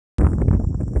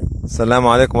Assalamu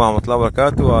alaikum wa rahmatullahi wa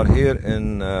barakatuh. We are here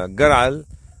in Guriceel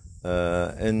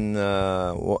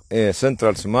in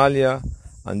central Somalia,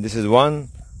 and this is one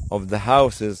of the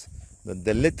houses that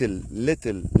the little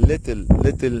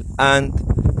ant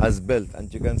has built,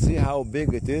 and you can see how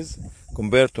big it is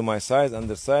compared to my size and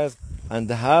their size, and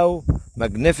how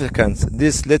magnificent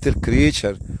this little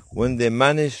creature when they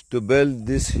managed to build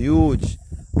this huge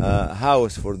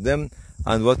house for them.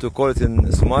 And what we call it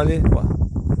in Somali,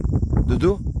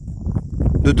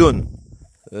 DODON.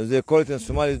 They call it in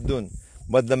Somali DODON.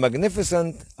 But the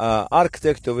magnificent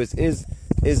architect of it is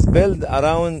built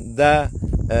around the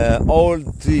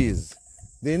old trees.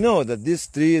 They know that this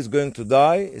tree is going to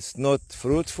die. It's not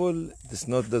fruitful. Does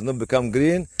not become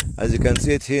green, as you can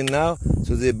see it here now.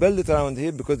 So they build it around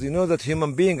here because they know that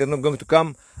human beings are not going to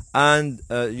come and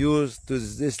use to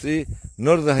this tree,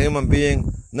 neither the human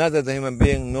being,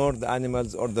 nor the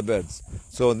animals or the birds.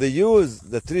 So they use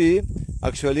the tree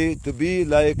actually to be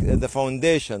like the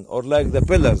foundation or like the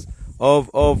pillars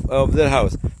of their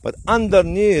house. But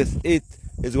underneath it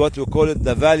is what we call it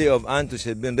the valley of ant, which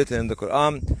has been written in the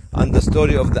Quran, and the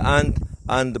story of the ant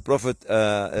and the Prophet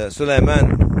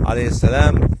Sulaiman alayhi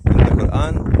salam in the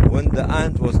Quran, when the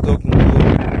ant was talking to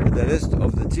the rest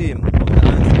of the team of the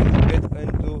ants, get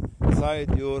into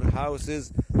inside your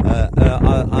houses,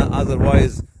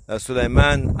 otherwise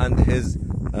Sulaiman and his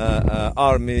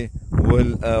army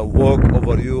will walk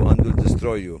over you and will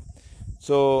destroy you.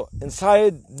 So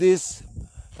inside this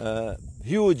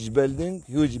huge building,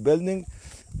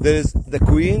 there is the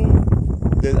queen,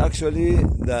 there's actually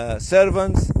the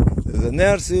servants, the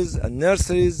nurses and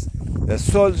nurseries, the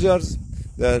soldiers,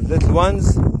 the little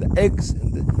ones, the eggs,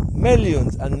 the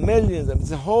millions and millions, and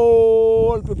the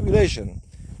whole population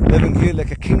living here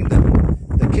like a kingdom.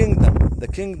 The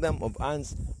kingdom of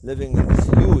ants living in this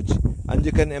huge. And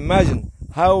you can imagine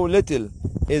how little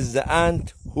is the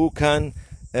ant who can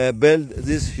build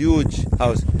this huge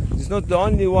house. It's not the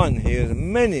only one here.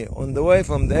 Many on the way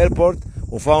from the airport,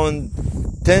 we found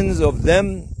tens of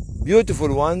them,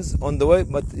 beautiful ones on the way.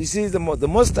 But you see, the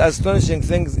most astonishing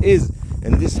thing is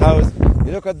in this house,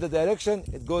 you look at the direction,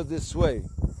 it goes this way.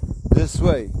 Can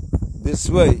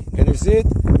you see it?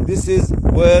 This is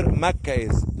where Mecca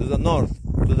is, to the north,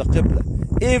 to the Qibla.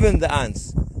 Even the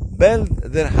ants build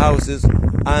their houses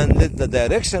and let the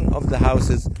direction of the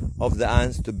houses of the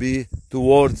ants to be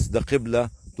towards the Qibla,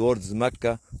 towards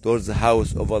Mecca, towards the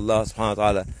house of Allah subhanahu wa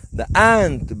ta'ala. The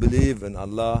ant believe in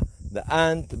Allah.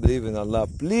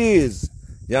 Please,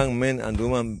 young men and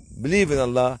women, believe in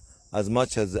Allah as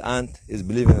much as the ant is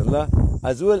believing in Allah,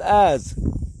 as well as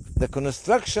the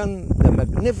construction, the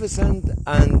magnificent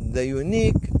and the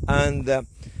unique and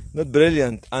not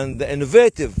brilliant and the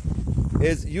innovative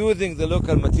is using the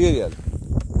local material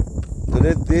to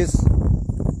let this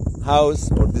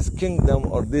house or this kingdom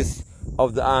or this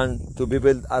of the ant to be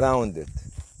built around it.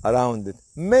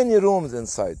 Many rooms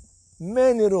inside,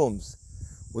 many rooms.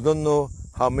 We don't know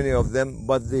how many of them,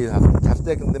 but they have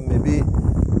taken them maybe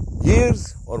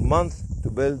years or months to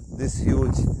build this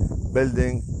huge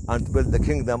building and to build the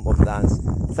kingdom of the ants.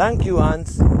 Thank you,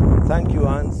 ants.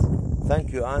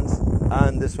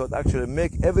 And this would actually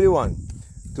make everyone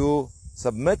to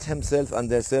submit himself and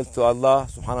themselves to Allah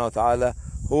subhanahu wa ta'ala,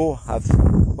 who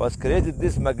has created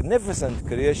this magnificent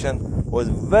creation, was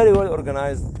very well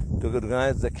organized to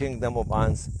organize the kingdom of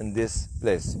ants in this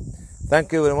place.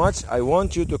 Thank you very much. I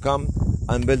want you to come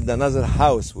and build another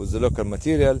house with the local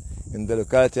material in the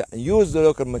locality. Use the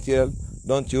local material,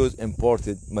 don't use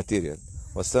imported material.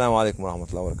 Wassalamu alaikum wa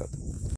rahmatullahi wa barakatuh.